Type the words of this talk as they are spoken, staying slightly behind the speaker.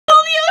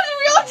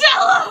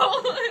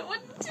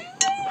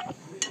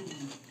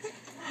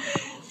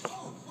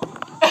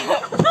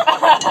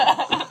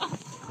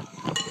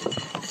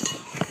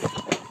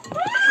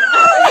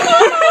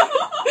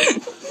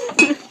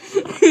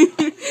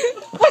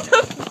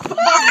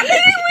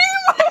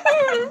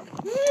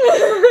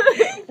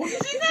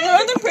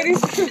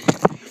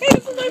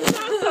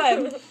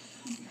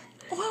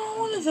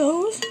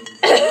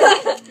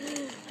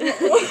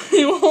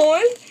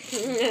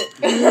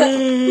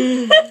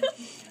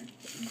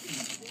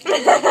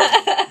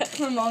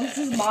My mom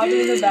says Marvin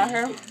in the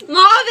bathroom.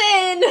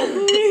 Marvin!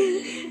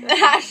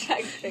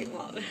 Hashtag fake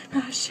Marvin.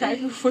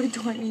 Hashtag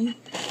 420.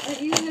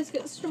 You guys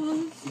get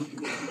strong.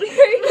 I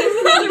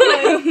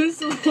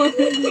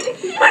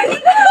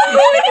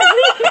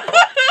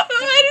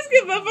just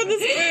give up on the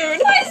spoon.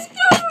 My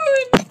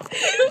spoon!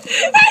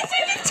 I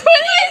took it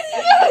twice!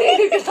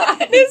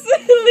 Just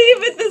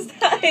leave it this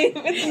time.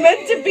 It's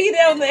meant to be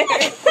down there.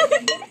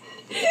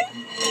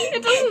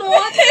 It doesn't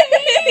want to be.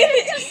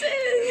 It just is.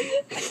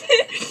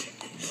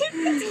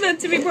 It's meant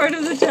to be part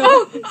of the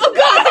joke. Oh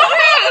God, the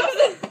crabs!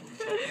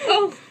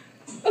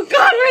 Oh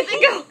God, where'd they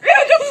go?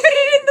 Don't put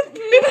it in the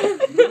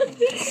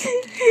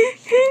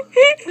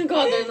Oh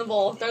God, they're in the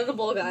bowl. They're in the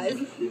bowl, guys.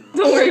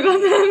 Don't worry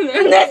about them.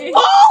 They're in this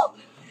bowl.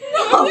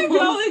 No,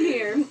 they're all in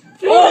here.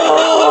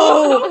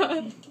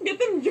 Oh! Get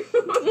them.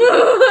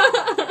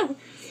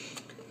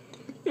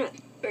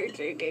 We're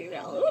drinking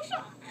now. Little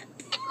shot.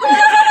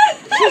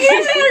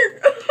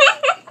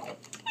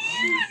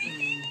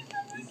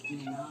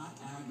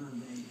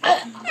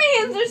 My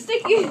hands are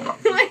sticky.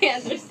 My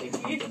hands are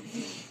sticky.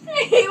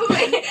 Ow,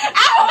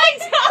 my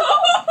toe!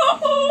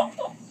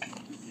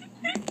 My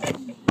toe!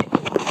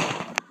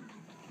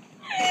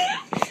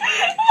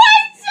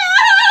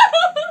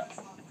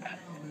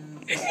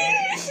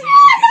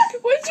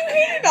 What'd you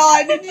hit it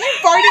on? Did you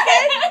fart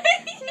again?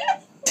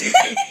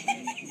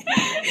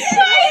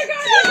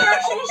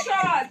 Commercial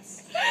shots.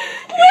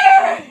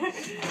 Where?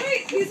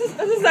 Wait, this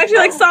is actually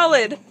like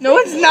solid. No,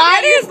 it's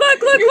not. It is.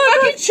 Look. You're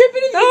fucking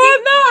tripping in the No,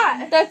 I'm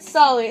not. That's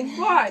solid.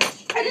 Watch.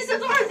 I just said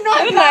the word Have a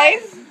not.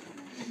 knife.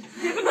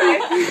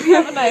 You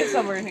have a knife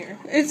somewhere in here.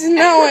 It's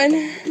no one.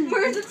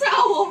 Where's the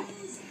towel?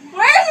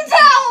 Where's the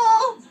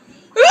towel?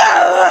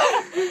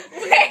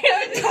 Wait,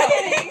 I'm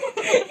dying.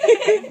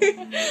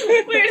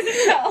 Where's the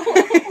towel?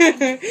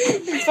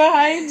 It's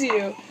behind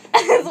you.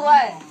 It's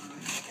wet.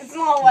 It's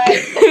not wet.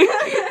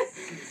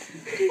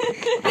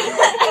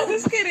 I'm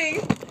just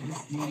kidding.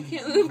 I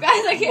can't move,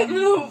 guys. I can't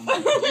move.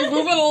 You're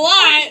moving a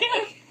lot.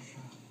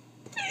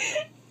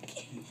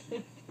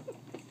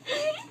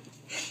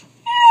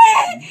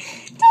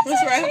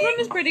 This right one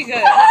is pretty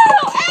good. Ow!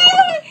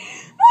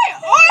 My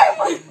arm!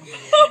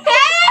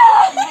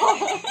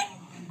 Ow!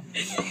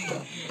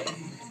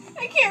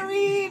 I can't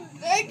read.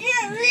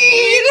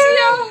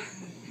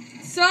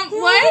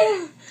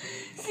 What?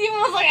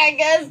 Simo's like, I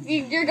guess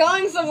you're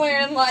going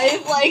somewhere in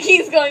life. Like,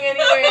 he's going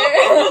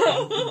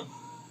anywhere.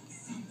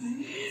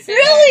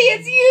 Really?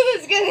 It's you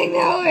that's getting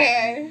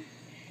nowhere.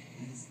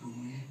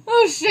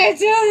 Oh, shit.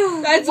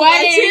 That's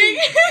wedding.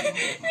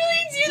 Really,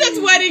 it's you that's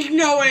wedding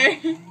nowhere.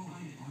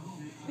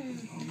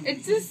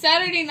 It's a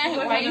Saturday night.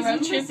 Why is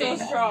he tripping?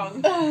 So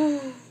strong.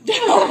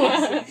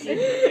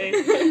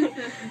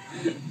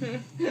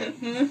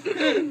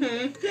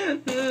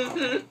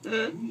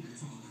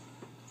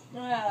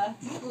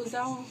 Who's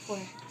that one for?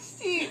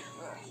 Steve.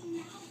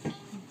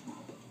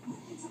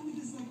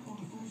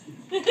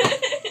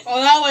 Oh,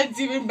 that one's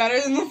even better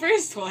than the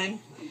first one.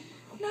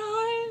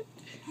 No.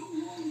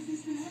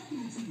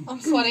 I'm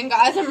sweating,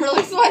 guys. I'm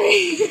really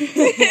sweating.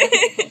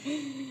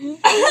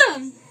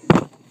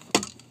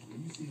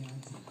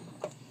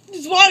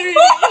 Just water it.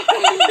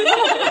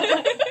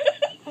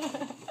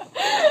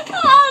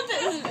 Oh,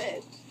 this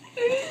bitch.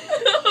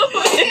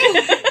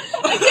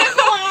 I can't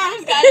feel my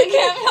arms, guys. I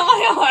can't feel my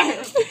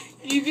arms.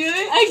 You do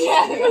it? I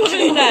can't. What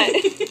is that?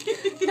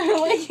 They're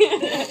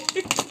licking it.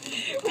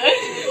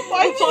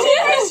 Why'd you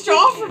take my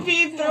straw from me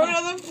and throw it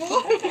on the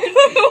floor?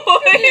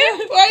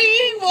 Why are you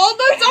eating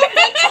walnuts on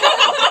the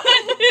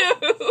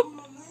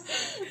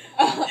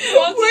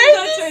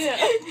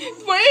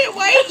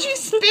Why did you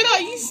spit on?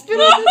 You spit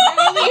on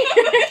this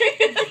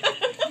earlier.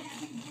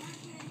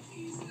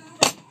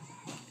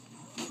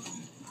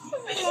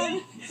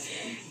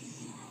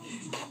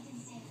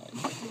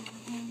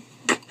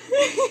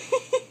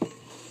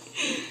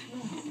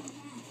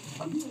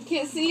 I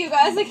can't see you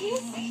guys. I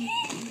can't see.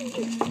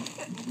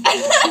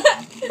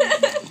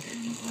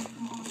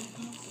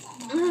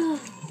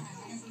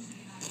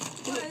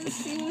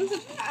 Steven's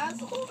an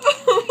asshole.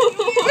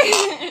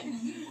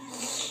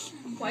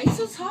 Why are you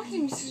still talking to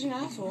me, such an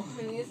asshole?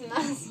 He's an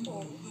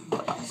asshole.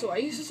 So why are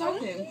you still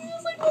talking to him? He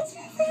was like, let's be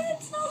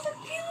friends. And I was like,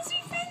 okay, let's be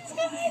friends,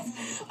 guys.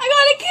 I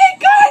got a kid,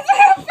 guys. I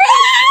have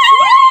friends.